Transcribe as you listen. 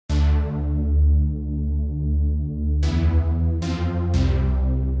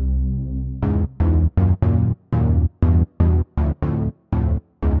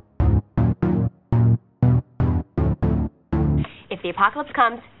If the apocalypse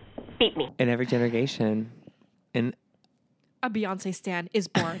comes, beat me. In every generation. A Beyonce stan is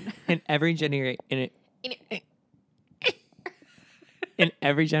born. In every in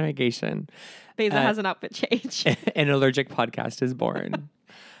every generation. Beza has an outfit change. An allergic podcast is born.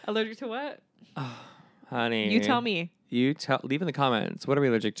 Allergic to what? Oh, honey. You tell me. Leave in the comments. What are we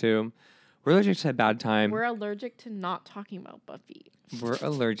allergic to? We're allergic to a bad time. We're allergic to not talking about Buffy. We're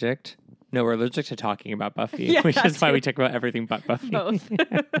allergic to talking about Buffy, Yeah, which is why too. we talk about everything but Buffy. Both.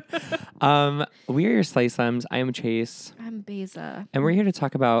 We are your Slay Slims. I am Chase. I'm Beza. And we're here to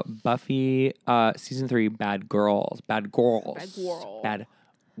talk about Buffy season 3, Bad Girls. Bad Squirrels.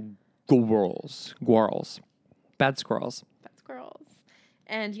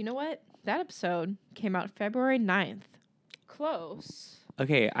 And you know what? That episode came out February 9th. Close.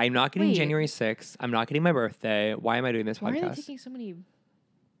 Okay, I'm not getting Wait. January 6th. I'm not getting my birthday. Why am I doing this Why are they podcast? taking so many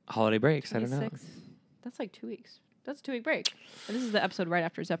Holiday breaks. I don't know. 26? That's like 2 weeks. That's a 2-week break. And this is the episode right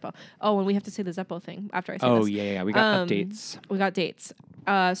after Zeppo. Oh, and we have to say the Zeppo thing after I say this. Oh, yeah. We got updates. We got dates.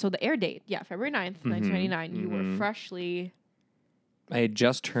 So the air date, February 9th, 1999. You were freshly... I had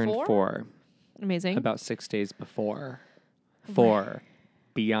just turned 4. Amazing. About 6 days before. For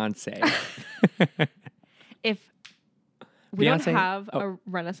Beyonce. If we Beyonce- don't have a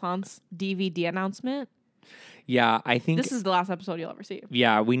Renaissance DVD announcement, Yeah, I think... this is the last episode you'll ever see.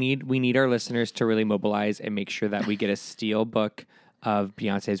 Yeah, we need our listeners to really mobilize and make sure that we get a steel book of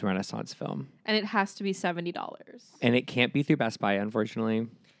Beyonce's Renaissance film. And it has to be $70. And it can't be through Best Buy, unfortunately.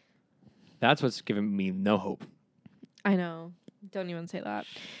 That's what's giving me no hope. I know. Don't even say that.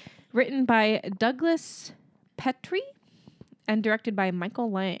 Written by Douglas Petrie and directed by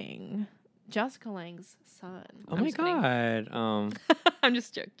Michael Lang. Jessica Lang's son. Oh I'm my just kidding. God. I'm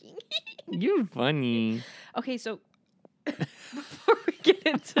just joking. You're funny. Okay, so before we get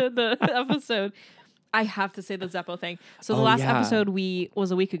into the episode, I have to say the Zeppo thing. So the last episode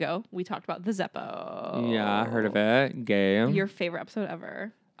was a week ago. We talked about the Zeppo. Yeah, heard of it. Gay. Your favorite episode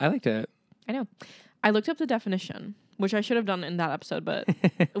ever. I liked it. I know. I looked up the definition, which I should have done in that episode, but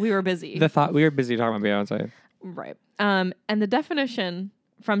we were busy. We were busy talking about Beyonce. Right. And the definition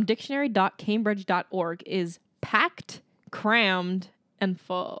from dictionary.cambridge.org is packed, crammed, and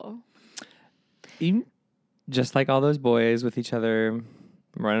full. Just like all those boys with each other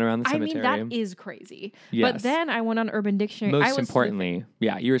running around the cemetery. I mean, that is crazy. Yes. But then I went on Urban Dictionary. Most importantly,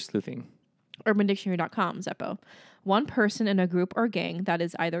 you were sleuthing. UrbanDictionary.com, Zeppo. One person in a group or gang that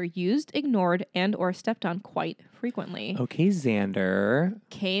is either used, ignored, and or stepped on quite frequently. Okay, Xander.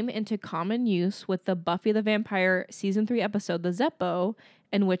 Came into common use with the Buffy the Vampire Season 3 episode, The Zeppo,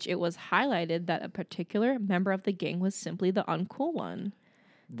 in which it was highlighted that a particular member of the gang was simply the uncool one.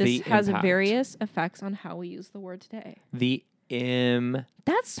 This has various effects on how we use the word today. The impact.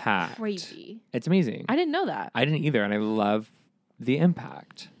 That's crazy. It's amazing. I didn't know that. I didn't either, and I love the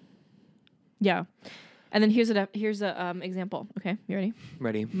impact. Yeah. And then here's a example. Okay, you ready?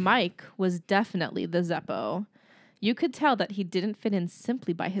 Ready. Mike was definitely the Zeppo. You could tell that he didn't fit in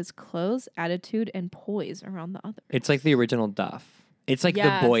simply by his clothes, attitude, and poise around the others. It's like the original Duff. It's like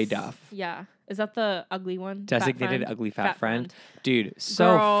the boy Duff. Yeah. Is that the ugly one? Designated ugly fat friend. Dude,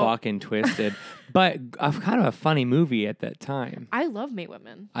 so Girl. fucking twisted. But kind of a funny movie at that time. I love May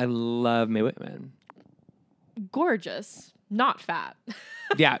Whitman. I love Mae Whitman. Gorgeous. Not fat.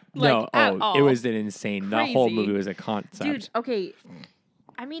 Yeah, Like, at all. It was an insane. The whole Crazy. movie was a concept. Dude, okay.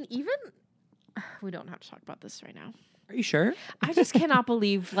 I mean, even... We don't have to talk about this right now. Are you sure? I just cannot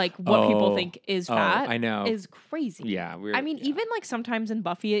believe like what people think is fat. I know. Is crazy. Yeah. Even like sometimes in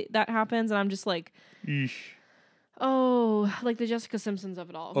Buffy that happens and I'm just like, Eesh. oh, like the Jessica Simpsons of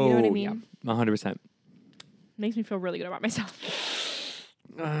it all. You know what I mean? Yeah, 100%. Makes me feel really good about myself.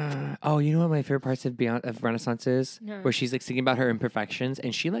 You know what my favorite parts of Renaissance is? Yeah. Where she's like thinking about her imperfections,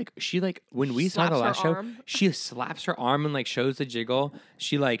 and she when we saw the Slaps last her show, arm. she slaps her arm and like shows the jiggle.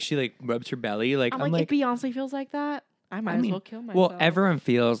 She rubs her belly. Like I'm like, if Beyonce feels like that, I might as well kill myself. Well, everyone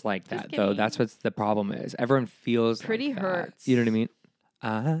feels like that Just though. kidding. That's what's the problem is. Everyone feels Pretty like that. hurts. You know what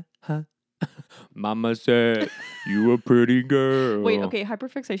I mean? Mama said you a pretty girl. Wait, okay,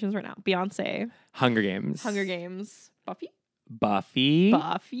 hyperfixations right now. Beyonce, Hunger Games. Buffy.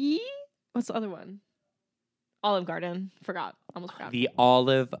 Buffy. What's the other one? Olive Garden. Almost forgot. The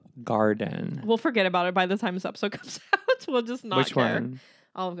Olive Garden. We'll forget about it by the time this episode comes out. We'll just not Which care. one?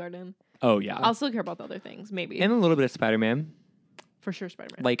 Olive Garden. Oh yeah. I'll still care about the other things, maybe. And a little bit of Spider-Man. For sure,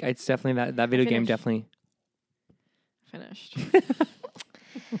 Spider-Man. Like it's definitely that video game definitely. Finished.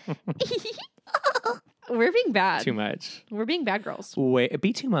 We're being bad. Too much. We're being bad girls. Wait, it'd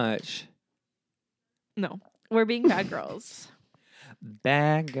be too much. No, we're being bad girls.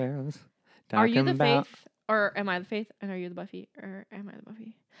 Bad girls. Are you the talking about- Faith Or am I the Faith? And are you the Buffy? Or am I the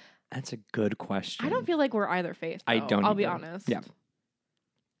Buffy? That's a good question. I don't feel like we're either Faith. Though. I don't. I'll be either. honest. Yeah.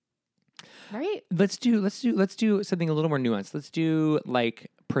 Right? Let's do something a little more nuanced. Let's do like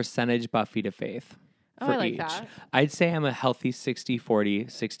percentage Buffy to Faith. Oh, for I like each. that. I'd say I'm a healthy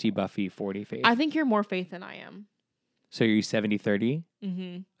 60-40, 60 Buffy, 40 Faith. I think you're more Faith than I am. So you're 70-30?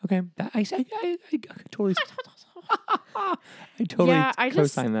 Mm-hmm. Okay. I totally I totally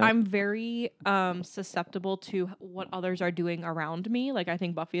co-sign that. I'm very susceptible to what others are doing around me. Like I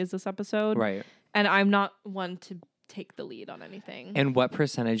think Buffy is this episode. Right. And I'm not one to take the lead on anything. And what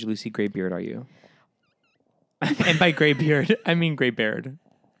percentage Lucy Greybeard are you? And by Greybeard, I mean Greybeard.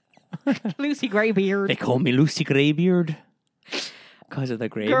 Lucy Greybeard. They call me Lucy Greybeard because of the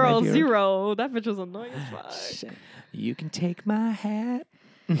gray. Girl, 0. That bitch was annoying as fuck. You can take my hat.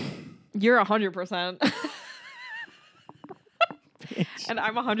 You're 100%. And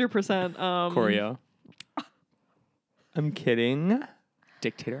I'm 100%. Choreo. I'm kidding.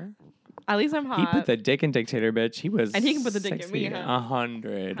 Dictator. At least I'm hot. He put the dick in Dictator, bitch. He was And he can put the dick in sexy. me, huh?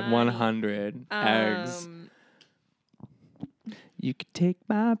 100. 100. Eggs. You can take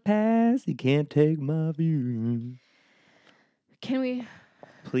my past. You can't take my view. Can we...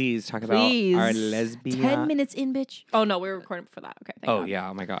 Please talk about our lesbian. 10 minutes in, bitch. Oh, no. We were recording for that. Okay. Oh, yeah.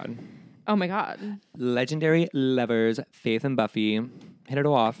 Oh, my God. Oh, my God. Legendary lovers, Faith and Buffy, hit it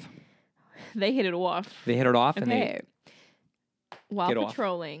off. They hit it off. They hit it off Okay. and they... While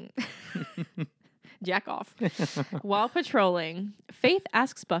patrolling... Jack off. While patrolling, Faith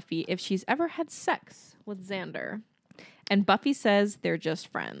asks Buffy if she's ever had sex with Xander. And Buffy says they're just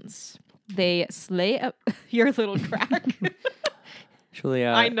friends. They slay up your little crack. Julia.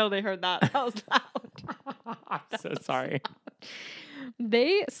 I know they heard that. That was loud. I'm so sorry.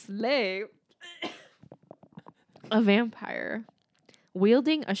 They slay a vampire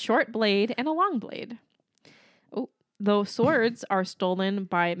wielding a short blade and a long blade. Oh, those swords are stolen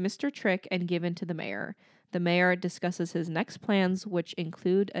by Mr. Trick and given to the mayor. The mayor discusses his next plans, which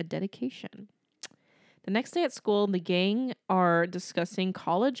include a dedication. The next day at school, the gang are discussing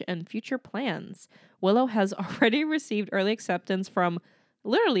college and future plans. Willow has already received early acceptance from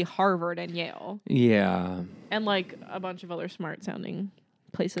literally Harvard and Yale. Yeah. And like a bunch of other smart sounding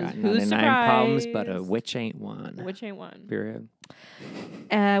places. Got Who's 99 surprised? problems, but a witch ain't one. Witch ain't one. Period.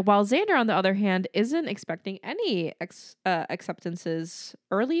 While Xander, on the other hand, isn't expecting any acceptances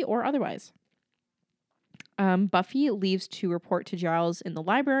early or otherwise. Buffy leaves to report to Giles in the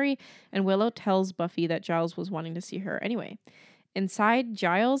library, and Willow tells Buffy that Giles was wanting to see her anyway. Inside,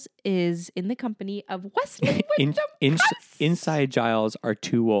 Giles is in the company of Wesley Wyndham Price. Inside Giles are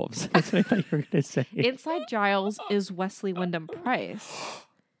two wolves. That's what I thought you were going to say. Inside Giles is Wesley Wyndham Price.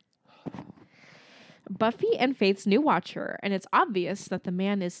 Buffy and Faith's new watcher, and it's obvious that the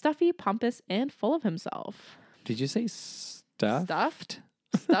man is stuffy, pompous, and full of himself. Did you say stuff? Stuffed?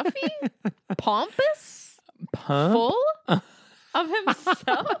 Stuffy? Pompous? Pump? Full of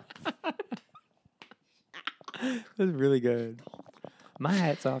himself? That was really good. My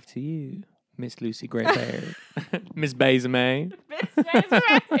hat's off to you, Miss Lucy Greybeard. Miss Bazamay. Miss Jacy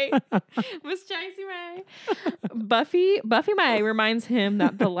Ray. Miss Jacy Ray. Buffy May reminds him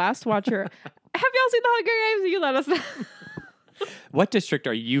that the last watcher... Have y'all seen the Hunger Games? You let us know. What district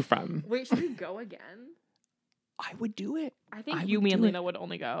are you from? Wait, should we go again? I would do it. I think you, me, and Lena would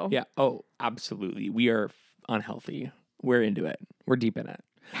only go. Yeah. Oh, absolutely. We are unhealthy. We're into it. We're deep in it.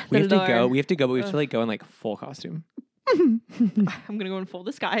 We have to go, but we have to like go in like full costume. I'm gonna go in full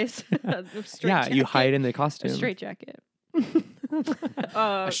disguise. Jacket. You hide in the costume. A straight jacket.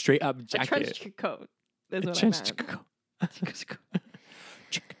 A straight up jacket. A trench coat. Is what trench I meant.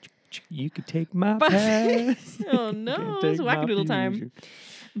 You could take my pass. Oh no, it's wackadoodle time.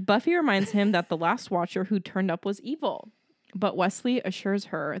 Buffy reminds him that the last watcher who turned up was evil. But Wesley assures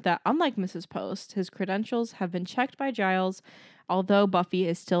her that unlike Mrs. Post, his credentials have been checked by Giles, although Buffy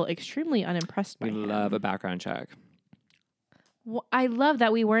is still extremely unimpressed by him. We love a background check. Well, I love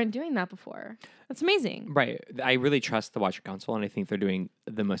that we weren't doing that before. That's amazing. Right. I really trust the Watcher Council, and I think they're doing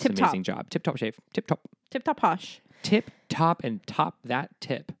the most Tip-top. amazing job. Tip-top shave. Tip-top. Tip-top posh. Tip-top and top that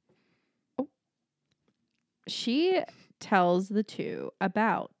tip. Oh. She tells the two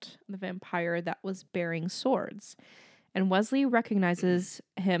about the vampire that was bearing swords. And Wesley recognizes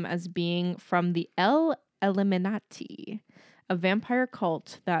him as being from the Illuminati, a vampire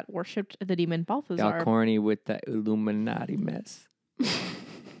cult that worshipped the demon Balthazar. Y'all corny with the Illuminati mess.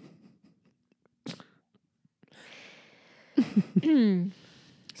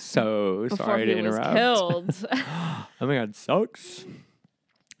 So Before sorry to he was interrupt. killed. Oh my God, sucks.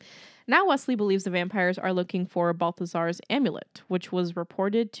 Now Wesley believes the vampires are looking for Balthazar's amulet, which was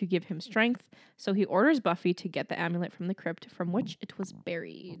reported to give him strength, so he orders Buffy to get the amulet from the crypt from which it was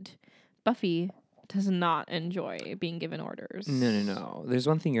buried. Buffy does not enjoy being given orders. No. There's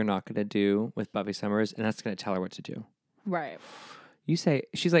one thing you're not going to do with Buffy Summers, and that's going to tell her what to do. Right. You say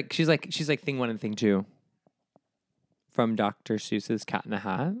she's like thing 1 and thing 2 from Dr. Seuss's Cat in the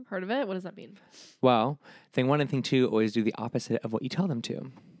Hat. Heard of it? What does that mean? Well, thing 1 and thing 2 always do the opposite of what you tell them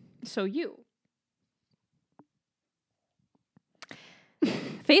to. So you.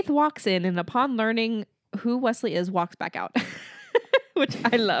 Faith walks in and upon learning who Wesley is, walks back out. Which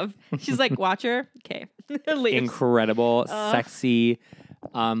I love. She's like, watch her. Okay. Incredible, sexy,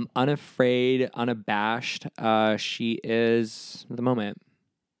 unafraid, unabashed. She is the moment.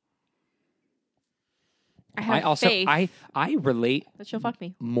 I relate that she'll fuck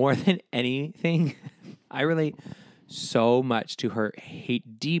me more than anything. I relate so much to her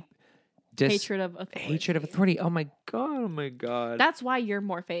hatred of authority. Oh my god. That's why you're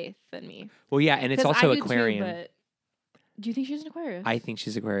more Faith than me. Well, yeah, and it's also Aquarian. Too, but do you think she's an Aquarius? I think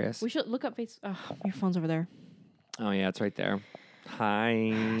she's Aquarius. We should look up Faith. Oh, your phone's over there. Oh yeah, it's right there.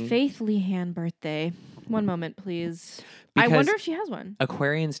 Hi. Faith Lehan birthday. One moment, please. Because I wonder if she has one.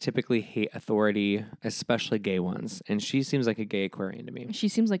 Aquarians typically hate authority, especially gay ones. And she seems like a gay Aquarian to me. She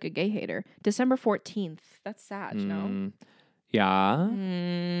seems like a gay hater. December 14th. That's sad, no? Yeah.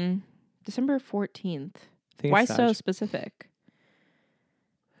 December 14th. Why so specific?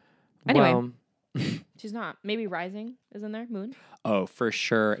 Anyway. Well, she's not. Maybe Rising is in there? Moon? Oh, for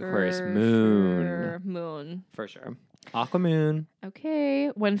sure. Aquarius Moon. Sure. Moon. For sure. Aquamoon. Okay.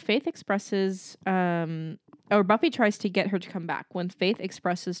 When Faith expresses, or Buffy tries to get her to come back. When Faith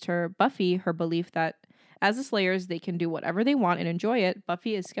expresses to Buffy her belief that as the Slayers, they can do whatever they want and enjoy it,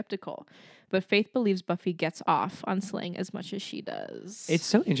 Buffy is skeptical. But Faith believes Buffy gets off on slaying as much as she does. It's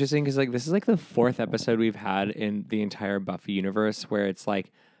so interesting because this is the 4th episode we've had in the entire Buffy universe where it's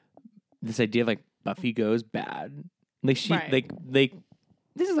this idea of Buffy goes bad. This is a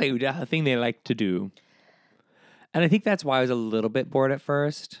thing they like to do. And I think that's why I was a little bit bored at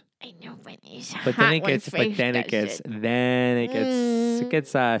first. I know when it's but then it gets steamy.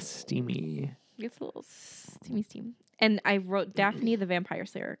 It gets a little steamy. And I wrote Daphne the Vampire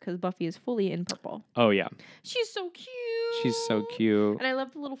Slayer because Buffy is fully in purple. Oh yeah, she's so cute. She's so cute, and I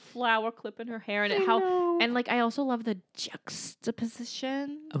love the little flower clip in her hair, and I also love the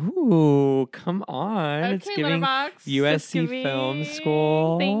juxtaposition. Ooh, come on! Okay, it's giving Letterboxd. USC Film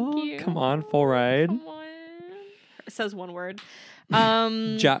School. Thank you. Come on, full ride. Come on. It says one word.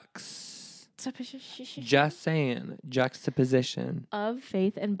 Just saying, juxtaposition of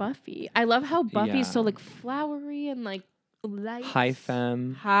Faith and Buffy. I love how Buffy's so flowery and light. High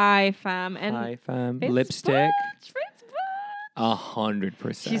femme, and lipstick. Faith's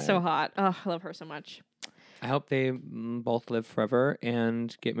 100%. She's so hot. Oh, I love her so much. I hope they both live forever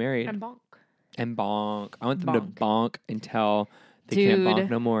and get married. And bonk. I want them to bonk until they can't bonk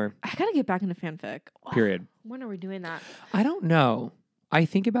no more. I gotta get back into fanfic. Period. When are we doing that? I don't know. I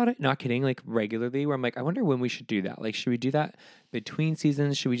think about it, not kidding, regularly, where I'm I wonder when we should do that. Should we do that between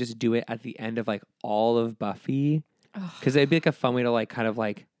seasons? Should we just do it at the end of all of Buffy? Because it'd be a fun way to kind of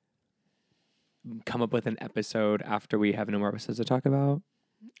come up with an episode after we have no more episodes to talk about.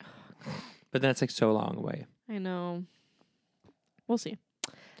 But then it's so long away. I know. We'll see.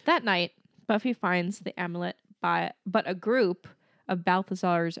 That night, Buffy finds the amulet, but a group of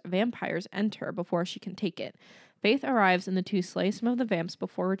Balthazar's vampires enter before she can take it. Faith arrives and the two slay some of the vamps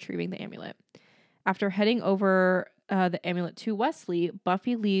before retrieving the amulet. After heading over the amulet to Wesley,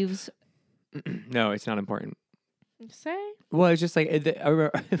 Buffy leaves... No, it's not important. Say? Well, it's just I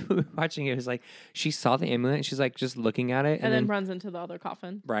remember watching it. It was she saw the amulet and she's just looking at it. And then runs into the other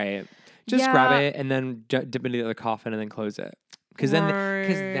coffin. Right. Just grab it and then dip into the other coffin and then close it. Because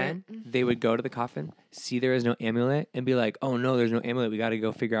then they would go to the coffin, see there is no amulet, and be like, oh no, there's no amulet. We got to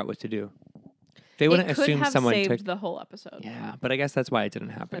go figure out what to do. They wouldn't assume someone saved the whole episode. Yeah, but I guess that's why it didn't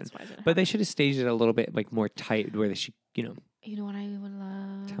happen. But they should have staged it a little bit more tight, where they should, You know what I would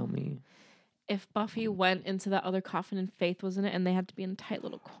love? Tell me. If Buffy went into that other coffin and Faith was in it, and they had to be in a tight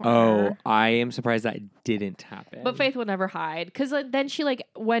little corner. Oh, I am surprised that didn't happen. But Faith would never hide, because then she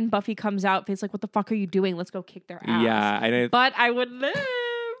when Buffy comes out, Faith's like, "What the fuck are you doing? Let's go kick their ass." Yeah, I know. But I would live.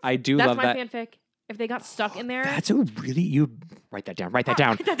 I do love that. That's my fanfic. If they got stuck in there. That's you write that down. Write that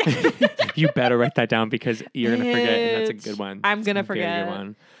down. You better write that down because you're going to forget. And that's a good one. I'm going to forget. Very good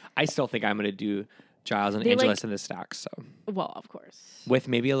one. I still think I'm going to do Giles and Angelus in the stacks. So. Well, of course. With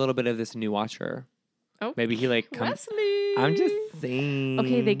maybe a little bit of this new Watcher. Oh. Maybe he comes. Wesley. I'm just saying.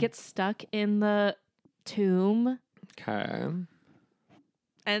 Okay, they get stuck in the tomb. Okay.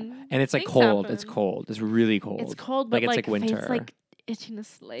 And it's like cold. It's cold. It's really cold. It's cold, but it's like winter. Faith's like itching to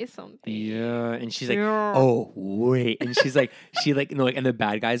slay something. Yeah, and she's like, oh wait, and she's like, and the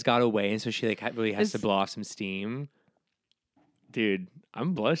bad guys got away, and so she like really has to blow off some steam. Dude,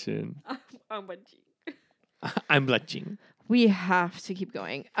 I'm blushing. I'm blushing. I'm blushing. We have to keep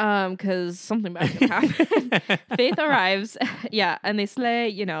going, because something bad can happen. Faith arrives, and they slay.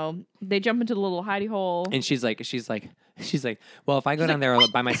 You know, they jump into the little hidey hole, and she's like, well, if I go down there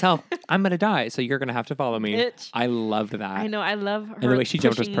by myself, I'm gonna die. So you're gonna have to follow me. Bitch. I loved that. I know. I love her. And the way she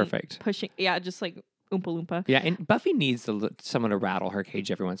jumped was perfect. Pushing, just like Oompa Loompa. Yeah, and Buffy needs someone to rattle her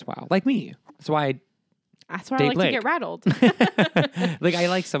cage every once in a while, like me. That's why I like to get rattled. Like I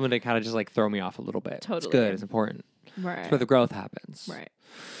like someone to kind of just like throw me off a little bit. Totally, it's good. It's important. Right. That's where the growth happens. Right.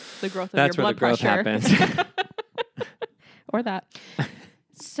 The growth of That's your where blood the growth pressure. happens. Or that.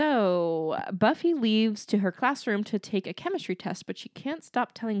 So Buffy leaves to her classroom to take a chemistry test, but she can't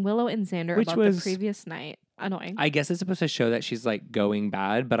stop telling Willow and Xander about the previous night. Annoying. I guess it's supposed to show that she's like going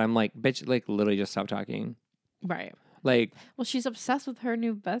bad, but I'm like, bitch, like literally just stop talking. Right. Like, well, she's obsessed with her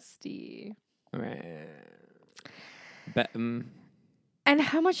new bestie. Right. But, and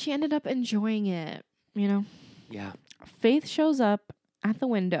how much she ended up enjoying it, you know? Yeah. Faith shows up at the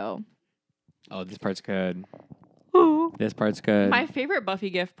window. Oh, this part's good. This part's good. My favorite Buffy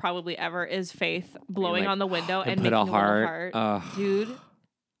gift probably ever is Faith blowing on the window and put making a heart. Dude.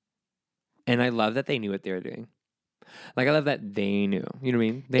 And I love that they knew what they were doing. Like, I love that they knew. You know what I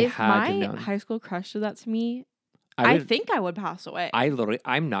mean? They had to know. If my high school crush did that to me, I think I would pass away.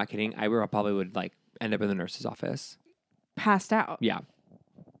 I'm not kidding. I probably would like end up in the nurse's office. Passed out. Yeah.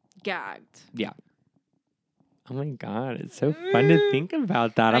 Gagged. Yeah. Oh my God. It's so fun to think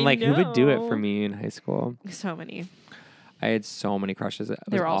about that. I'm like, who would do it for me in high school? So many. I had so many crushes. It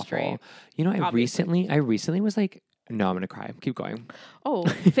was they were all awful. straight. You know, I recently was like, no, I'm going to cry. Keep going. Oh,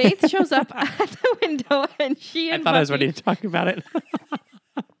 Faith shows up at the window and she and I thought I was ready to talk about it.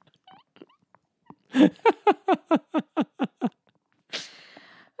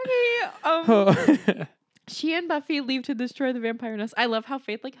 Okay. She and Buffy leave to destroy the vampire nest. I love how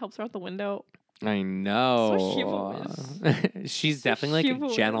Faith like helps her out the window. I know. So chivalrous. She's definitely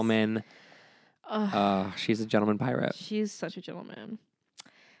like a gentleman. She's a gentleman pirate. She's such a gentleman.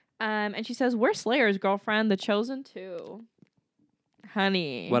 And she says, "We're Slayers, girlfriend. The Chosen 2.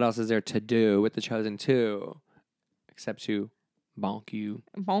 Honey. What else is there to do with the Chosen 2? Except to bonk you.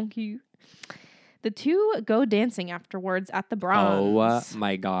 Bonk you. The two go dancing afterwards at the Bronze. Oh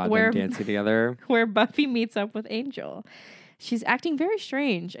my God, they're dancing together. Where Buffy meets up with Angel. She's acting very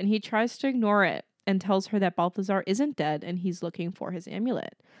strange, and he tries to ignore it and tells her that Balthazar isn't dead and he's looking for his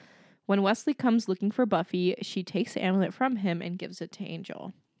amulet. When Wesley comes looking for Buffy, she takes the amulet from him and gives it to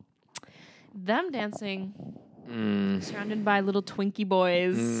Angel. Them dancing, surrounded by little Twinkie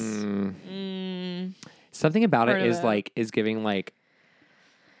boys. Something about it is giving like.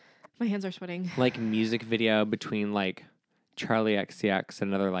 My hands are sweating. Like music video between like Charlie XCX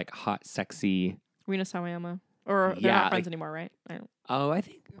and another like hot, sexy. Rina Sawayama. Or they're not friends anymore, right? I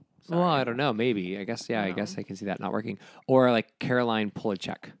think. Sorry. Well, I don't know. Maybe. I guess. Yeah. I guess I can see that not working. Or like Caroline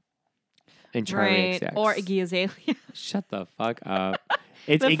Polachek and Charlie XCX. Or Iggy Azalea. Shut the fuck up.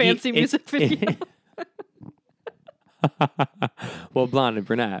 It's the fancy music video. Well, blonde and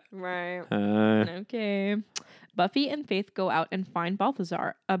brunette. Right. Okay. Buffy and Faith go out and find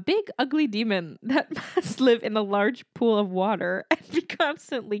Balthazar, a big, ugly demon that must live in a large pool of water and be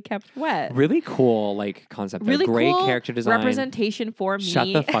constantly kept wet. Really cool, like, concept. Really great cool character design. Representation for me. Shut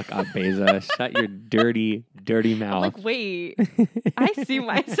the fuck up, Beza. Shut your dirty, dirty mouth. I'm like, wait. I see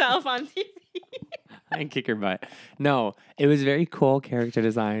myself on TV. I can kick your butt. No, it was very cool character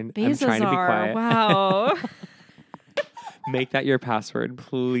design. Bezazar, I'm trying to be quiet. Wow. Make that your password,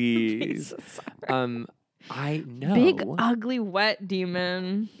 please. I know. Big, ugly, wet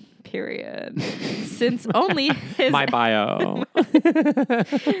demon. Period. Since only his my bio.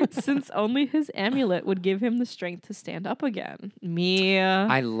 Since only his amulet would give him the strength to stand up again.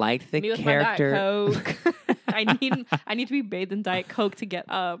 I liked the me character. With my Diet Coke. I need to be bathed in Diet Coke to get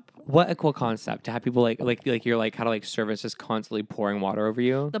up. What a cool concept to have people like you're like kind of like service just constantly pouring water over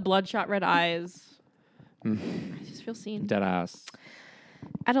you. The bloodshot red eyes. I just feel seen. Dead ass.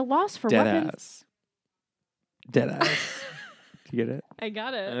 At a loss for Dead weapons. Ass. Dead ass. Did you get it? I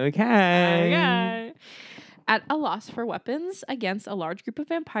got it. Okay. At a loss for weapons against a large group of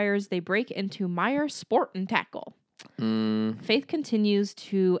vampires, they break into Meyer's Sport and Tackle. Faith continues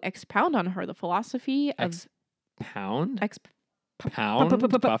to expound on her the philosophy of Pound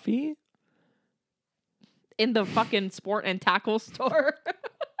Buffy Buffy in the fucking Sport and Tackle store.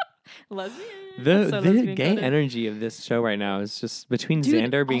 Lesbian. The gay energy of this show right now is just between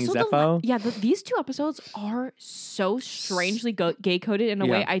Xander being Zeppo. These two episodes are so strangely gay coded in a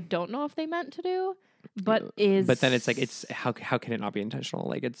way I don't know if they meant to do, but then it's like how can it not be intentional?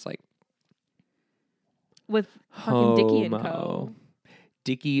 Like it's like with fucking Dickie and Co.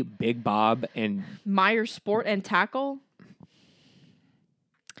 Dickie, Big Bob, and Meyer Sport and Tackle.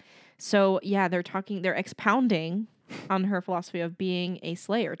 So they're expounding on her philosophy of being a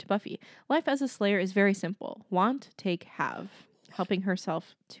slayer to Buffy. Life as a slayer is very simple. Want, take, have. Helping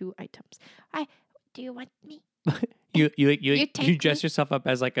herself to items. Do you want me? you dress yourself up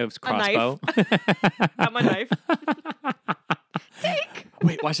as like a crossbow. I'm a knife. Take.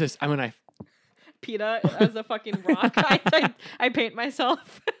 Wait, watch this. I'm a knife. PETA as a fucking rock. I paint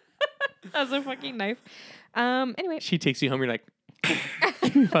myself as a fucking knife. Anyway. She takes you home. You're like,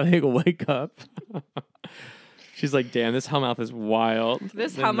 you finally wake up. She's like, damn, this Hellmouth is wild.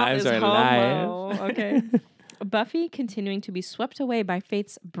 This Hellmouth is homo. Okay. Buffy continuing to be swept away by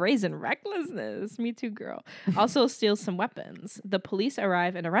fate's brazen recklessness. Me too, girl. Also steals some weapons. The police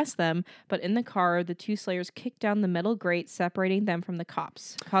arrive and arrest them, but in the car, the two slayers kick down the metal grate separating them from the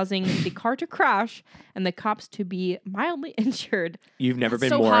cops, causing the car to crash and the cops to be mildly injured. You've never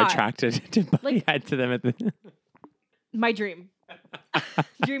been more attracted to Buffy to them at the... My dream.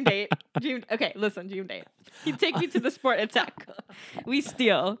 Dream date. Okay, listen, dream date. You take me to the sport attack. We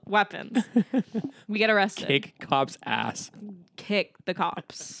steal weapons. We get arrested. Kick cops' ass. Kick the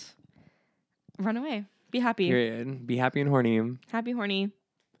cops. Run away. Be happy. Period. Be happy and horny. Happy, horny.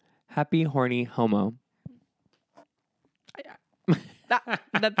 Happy, horny, homo.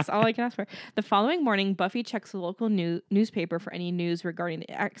 That's all I can ask for. The following morning, Buffy checks the local newspaper for any news regarding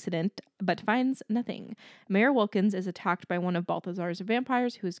the accident, but finds nothing. Mayor Wilkins is attacked by one of Balthazar's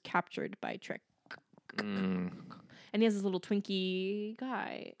vampires, who is captured by Trick. And he has this little Twinkie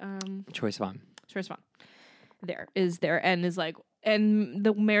guy. Choice Vaughn. There, and is like, and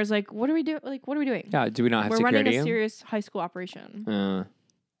the mayor's like, what are we doing? Like, what are we doing? Yeah, do we not have security? We're running a serious high school operation.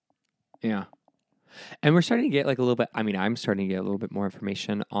 Yeah. And we're starting to get like a little bit, I'm starting to get a little bit more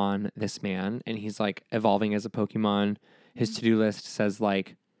information on this man, and he's like evolving as a Pokemon. His to-do list says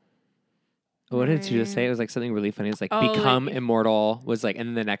like, what did to-do list say? It was like something really funny. It's like become immortal was like, and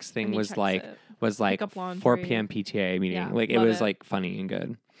then the next thing was like 4 p.m. PTA meeting. Yeah, like it was like funny and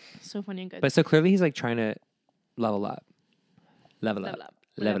good. So funny and good. But so clearly he's like trying to level up.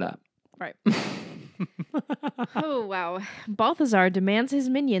 Right. Oh, wow. Balthazar demands his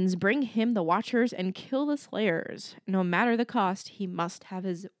minions bring him the Watchers and kill the Slayers. No matter the cost, he must have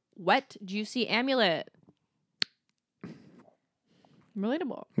his wet, juicy amulet.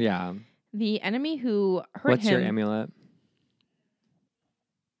 Relatable. Yeah. The enemy who hurt What's him... your amulet?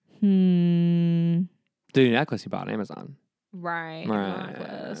 The necklace you bought on Amazon. Right.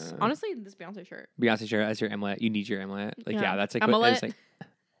 Necklace. Honestly, this Beyonce shirt. Beyonce shirt as your amulet. You need your amulet. Like, yeah that's like... Amulet. Like,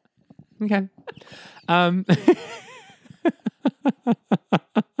 okay.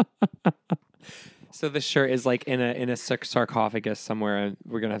 So the shirt is like in a sarcophagus somewhere, and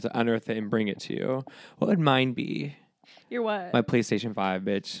we're gonna have to unearth it and bring it to you. What would mine be? Your what? My PlayStation 5,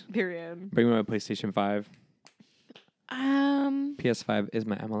 bitch. Period. Bring me my PlayStation 5. PS5 is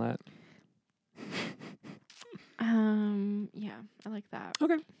my amulet. Yeah, I like that.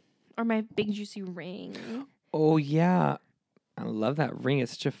 Okay. Or my big juicy ring. Oh yeah. I love that ring.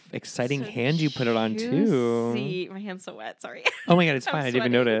 It's such an exciting hand you put it on, too. My hand's so wet. Sorry. Oh, my God. It's fine. I didn't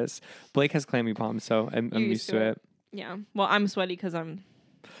even notice. Blake has clammy palms, so I'm used to it. Yeah. Well, I'm sweaty because I'm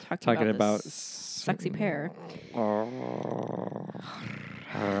talking about sexy pair. The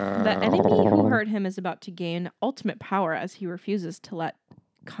enemy who hurt him is about to gain ultimate power as he refuses to let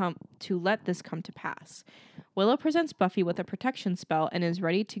this come to pass. Willow presents Buffy with a protection spell and is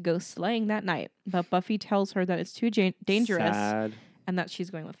ready to go slaying that night, but Buffy tells her that it's too dangerous and that she's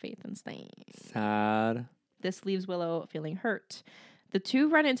going with Faith instead. Sad. This leaves Willow feeling hurt. The two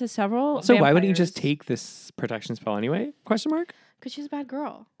run into several So why wouldn't you just take this protection spell anyway? Question mark? Because she's a bad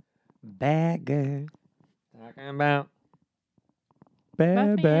girl. Bad girl. Talking about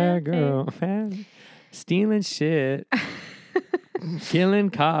bad girl. Stealing shit. Killing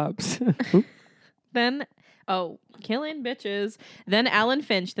cops. Then, killing bitches. Then Alan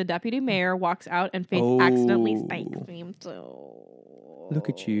Finch, the deputy mayor, walks out and Faith accidentally spanks him. So Look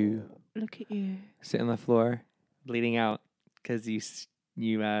at you. Sit on the floor, bleeding out because you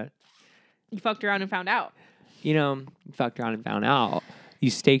fucked around and found out. You fucked around and found out. You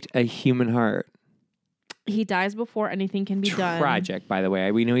staked a human heart. He dies before anything can be done. Tragic, by the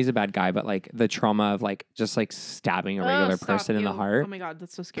way. We know he's a bad guy, but like the trauma of like just like stabbing a regular person in the heart. Oh my God,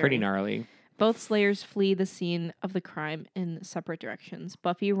 that's so scary. Pretty gnarly. Both slayers flee the scene of the crime in separate directions.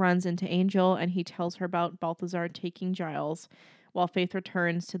 Buffy runs into Angel, and he tells her about Balthazar taking Giles, while Faith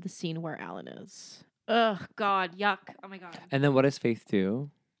returns to the scene where Alan is. Ugh, God, yuck. Oh, my God. And then what does Faith do?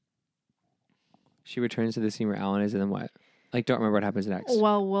 She returns to the scene where Alan is, and then what? Like, don't remember what happens next.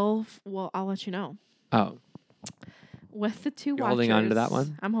 Well, I'll let you know. Oh. With the two You're watchers... holding on to that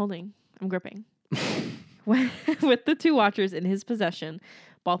one? I'm holding. I'm gripping. With the two watchers in his possession,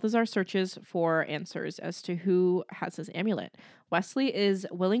 Balthazar searches for answers as to who has his amulet. Wesley is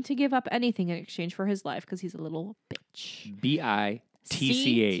willing to give up anything in exchange for his life because he's a little bitch. BITCH.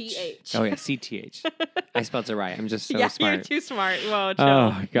 CTH. Oh, yeah, CTH. I spelled it right. I'm just so smart. Yeah, you're too smart. Whoa, chill.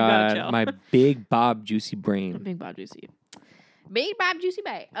 Oh, God. My big Bob Juicy brain. Big Bob Juicy. Big Bob Juicy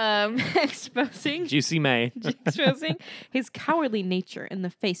May. Exposing... Juicy May. exposing his cowardly nature in the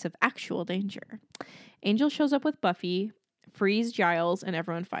face of actual danger. Angel shows up with Buffy, frees Giles, and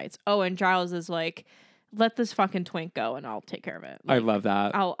everyone fights. Oh, and Giles is like, let this fucking twink go and I'll take care of it. Like, I love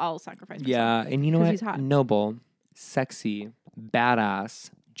that. I'll sacrifice myself. Yeah, and you know what? He's hot. Noble, sexy, badass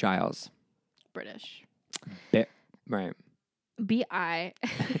Giles. British. Right. BICTH.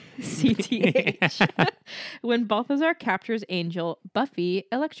 When Balthazar captures Angel, Buffy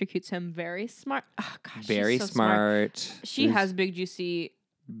electrocutes him. Very smart. Oh, gosh, Very she's so smart. She has big, juicy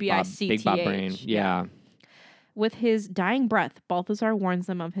BICTH. Big Bob brain. Yeah. With his dying breath, Balthazar warns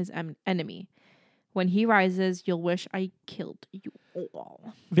them of his enemy. When he rises, you'll wish I killed you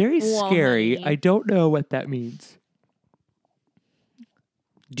all. Very scary. Honey. I don't know what that means.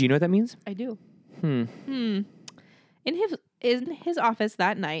 Do you know what that means? I do. In his office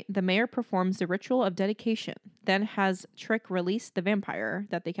that night, the mayor performs the ritual of dedication, then has Trick release the vampire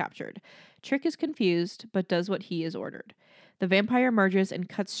that they captured. Trick is confused, but does what he is ordered. The vampire emerges and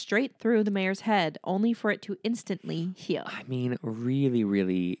cuts straight through the mayor's head, only for it to instantly heal. I mean, really,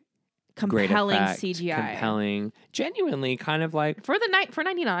 really compelling great effect, CGI. Compelling. Genuinely kind of like... For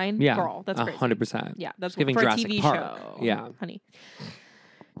 99, yeah, girl, that's crazy. 100%. Yeah, that's giving for Jurassic a TV Park. show. Yeah. Honey.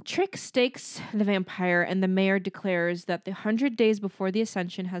 Trick stakes the vampire, and the mayor declares that the 100 days before the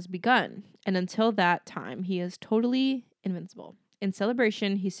ascension has begun, and until that time, he is totally invincible. In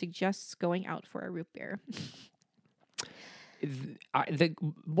celebration, he suggests going out for a root beer.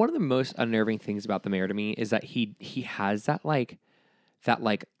 One of the most unnerving things about the mayor to me is that he has that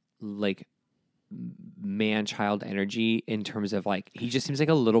man-child energy in terms of like he just seems like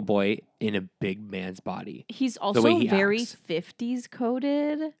a little boy in a big man's body. He's also very acts. 50s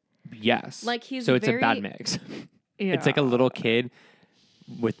coded. Yes. Like he's so it's a bad mix. Yeah. It's like a little kid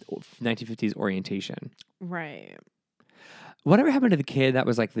with 1950s orientation. Right. Whatever happened to the kid that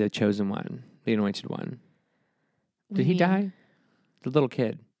was like the chosen one, the anointed one? Did he die? The little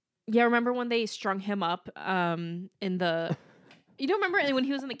kid. Yeah, remember when they strung him up in the... You don't remember when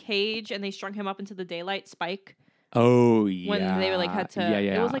he was in the cage and they strung him up into the daylight, Spike? Oh, yeah. When they were like had to...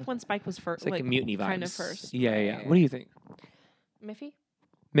 Yeah. It was like when Spike was first. It's like a mutiny vibes. Kind of first. Yeah, right. yeah. What do you think? Miffy?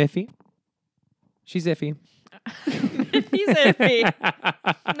 She's iffy. He's iffy.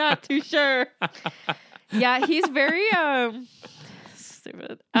 Not too sure. Yeah, he's very...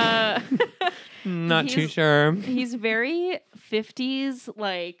 stupid. Not too sure. He's very 50s,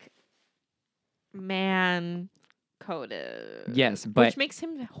 like, man coded. Yes, but... Which makes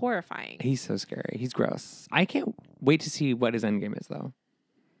him horrifying. He's so scary. He's gross. I can't wait to see what his endgame is, though.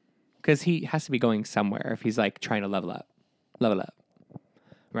 Because he has to be going somewhere if he's, like, trying to level up.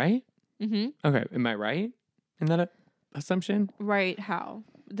 Right? Mm-hmm. Okay, am I right in that assumption? Right, how?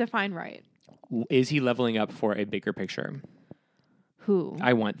 Define right. Is he leveling up for a bigger picture? Who?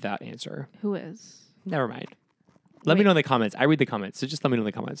 I want that answer. Who is? Never mind. Let me know in the comments. I read the comments, so just let me know in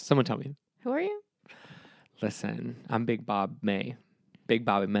the comments. Someone tell me. Who are you? Listen, I'm Big Bob May. Big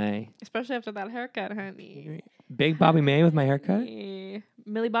Bobby May. Especially after that haircut, honey. Big Bobby May with my haircut?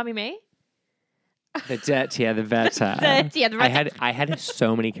 Millie Bobby May? The vet. I had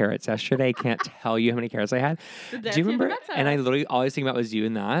so many carrots yesterday. I can't tell you how many carrots I had. Do you remember? And I literally always think about was you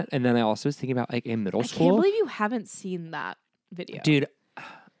and that. And then I also was thinking about like in middle school. I can't believe you haven't seen that video. Dude,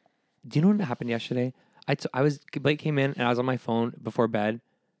 do you know what happened yesterday? Blake came in and I was on my phone before bed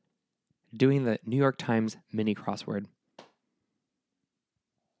doing the New York Times mini crossword.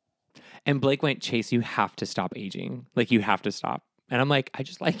 And Blake went, Chase, you have to stop aging. Like, you have to stop. And I'm like, I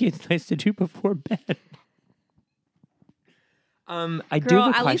just like it. It's nice to do before bed. I do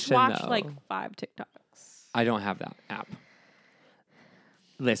have a at least question, watch though. like 5 TikToks. I don't have that app.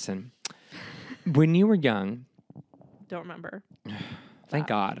 Listen, when you were young... Don't remember. Thank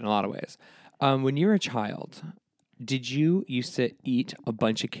God, in a lot of ways. When you were a child, did you used to eat a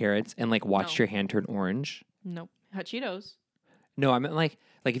bunch of carrots and like watch your hand turn orange? Nope. Hot Cheetos. No, I meant like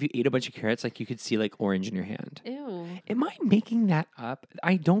if you ate a bunch of carrots, like you could see like orange in your hand. Ew. Am I making that up?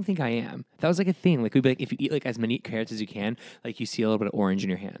 I don't think I am. That was like a thing. Like we'd be like, if you eat like as many carrots as you can, like you see a little bit of orange in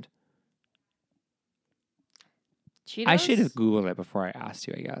your hand. Cheetos? I should have Googled it before I asked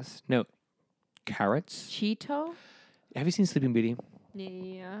you, I guess. No. Carrots? Cheeto? Have you seen Sleeping Beauty?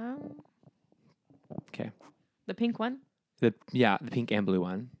 Yeah. Okay. The pink one? The pink and blue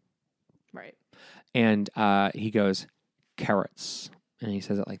one. Right. And he goes, carrots. And he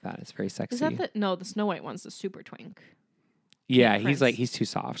says it like that. It's very sexy. Is that the Snow White one's the super twink. Yeah, Prince. he's too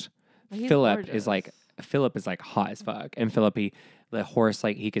soft. He's Philip gorgeous. is like hot as fuck. And Philip, the horse,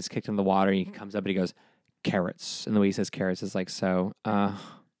 like he gets kicked in the water and he comes up and he goes, carrots. And the way he says carrots is like, so, the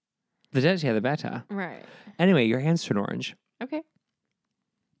dirtier the better. Right. Anyway, your hands turn orange. Okay.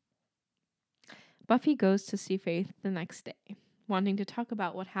 Buffy goes to see Faith the next day, wanting to talk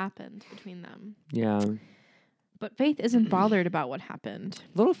about what happened between them. Yeah. But Faith isn't bothered about what happened,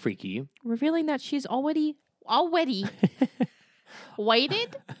 A little freaky. revealing that she's already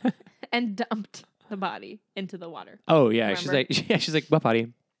waited and dumped the body into the water. Oh, yeah. Remember? She's like, what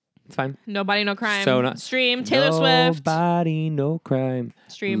body? It's fine. Nobody, no crime. So not Stream Taylor Swift. Nobody, no crime.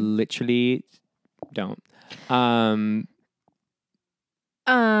 Stream. Literally, don't.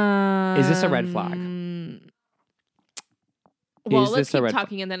 Is this a red flag? Well, Is let's this a keep red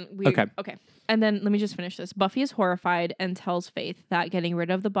talking and then Okay. And then let me just finish this. Buffy is horrified and tells Faith that getting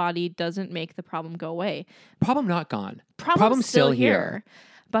rid of the body doesn't make the problem go away. Problem not gone. Problem's still here.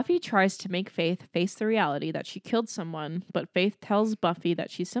 Buffy tries to make Faith face the reality that she killed someone, but Faith tells Buffy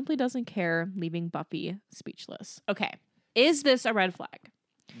that she simply doesn't care, leaving Buffy speechless. Okay. Is this a red flag?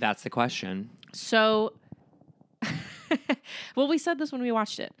 That's the question. So, well, we said this when we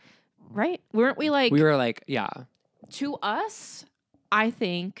watched it, right? Weren't we like... We were like, yeah. To us, I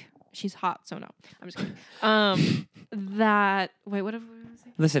think... She's hot, so no. I'm just kidding. Wait, what have we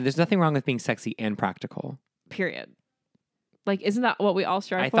saying? Listen, there's nothing wrong with being sexy and practical. Period. Like, isn't that what we all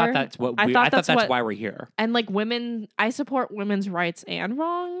strive for? I thought that's why we're here. And like women, I support women's rights and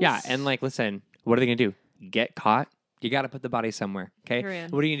wrongs. Yeah, and like, listen, what are they gonna do? Get caught? You got to put the body somewhere. Okay.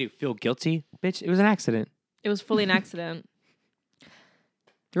 Period. What are you gonna do? Feel guilty, bitch? It was an accident. It was fully an accident.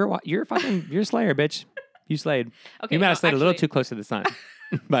 You're a slayer, bitch. You slayed. Okay, You might have slayed a little too close to the sun.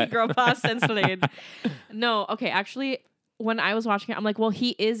 But girl boss and slayed. No, okay. Actually, when I was watching it, I'm like, well,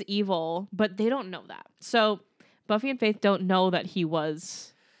 he is evil, but they don't know that. So Buffy and Faith don't know that he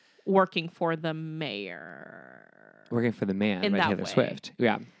was working for the mayor. Working for the man In by that Taylor way. Swift.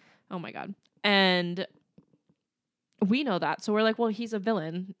 Yeah. Oh my God. And we know that. So we're like, well, he's a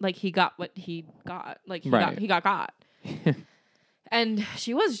villain. Like he got what he got. Like he got got. And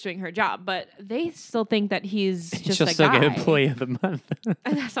she was just doing her job, but they still think that he's just She'll a still guy. get Employee of the Month.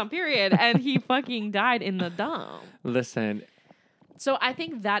 And that's on period. And he fucking died in the dump. Listen, So I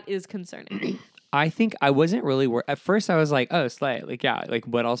think that is concerning. I think I wasn't really worried. At first, I was like, oh, slay. Like, yeah, like,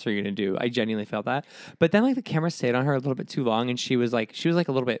 what else are you going to do? I genuinely felt that. But then, like, the camera stayed on her a little bit too long, and she was like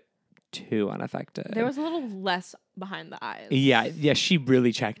a little bit too unaffected. There was a little less behind the eyes. Yeah, she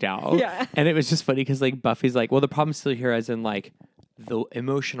really checked out. Yeah. And it was just funny because, like, Buffy's like, well, the problem's still here, as in, like, the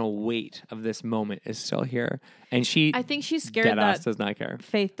emotional weight of this moment is still here. And I think she's scared deadass that does not care.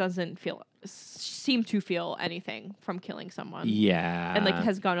 Faith doesn't seem to feel anything from killing someone. Yeah. And, like,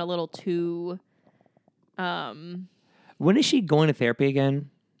 has gone a little too... When is she going to therapy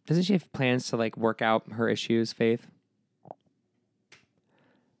again? Doesn't she have plans to like work out her issues, Faith?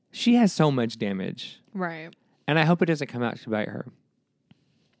 She has so much damage. Right. And I hope it doesn't come out to bite her.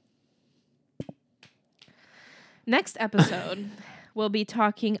 Next episode, we'll be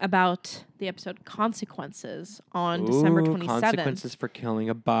talking about the episode Consequences on December 27th. Consequences for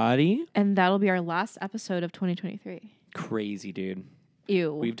killing a body. And that'll be our last episode of 2023. Crazy, dude.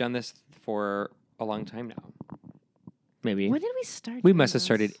 Ew. We've done this for a long time now. Maybe. When did we start? We must have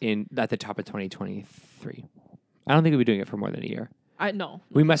started at the top of 2023. I don't think we'll be doing it for more than a year. No.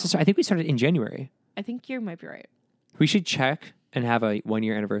 We must have started. I think we started in January. I think you might be right. We should check and have a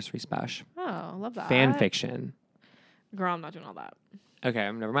 1-year anniversary splash. Oh, love that. Fan fiction. Girl, I'm not doing all that.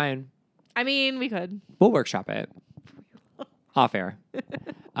 Okay, never mind. I mean, we could. We'll workshop it. Off air.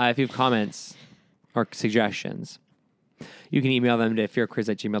 If you have comments or suggestions, you can email them to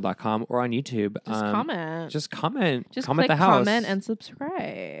fearquiz@gmail.com or on YouTube. Just comment. Just comment. Just comment click the house. comment and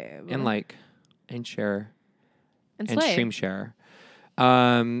subscribe. And like and share. And And slay. stream share.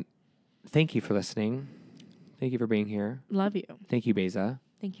 Thank you for listening. Thank you for being here. Love you. Thank you, Beza.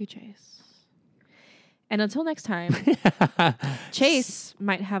 Thank you, Chase. And until next time, Chase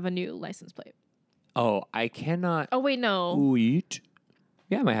might have a new license plate. Oh, I cannot Oh, wait, no. wait.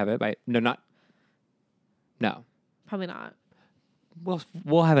 Yeah, I might have it. No. Probably not.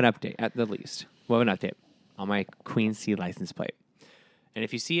 we'll have an update at the least. We'll have an update on my Queen C license plate. And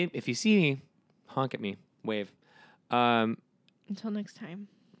if you see me, honk at me, wave. Until next time.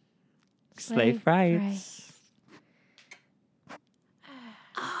 Slave rights.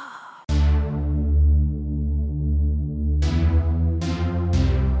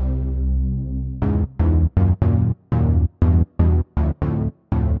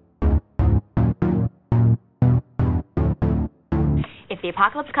 If the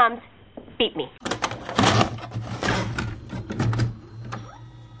apocalypse comes, beat me.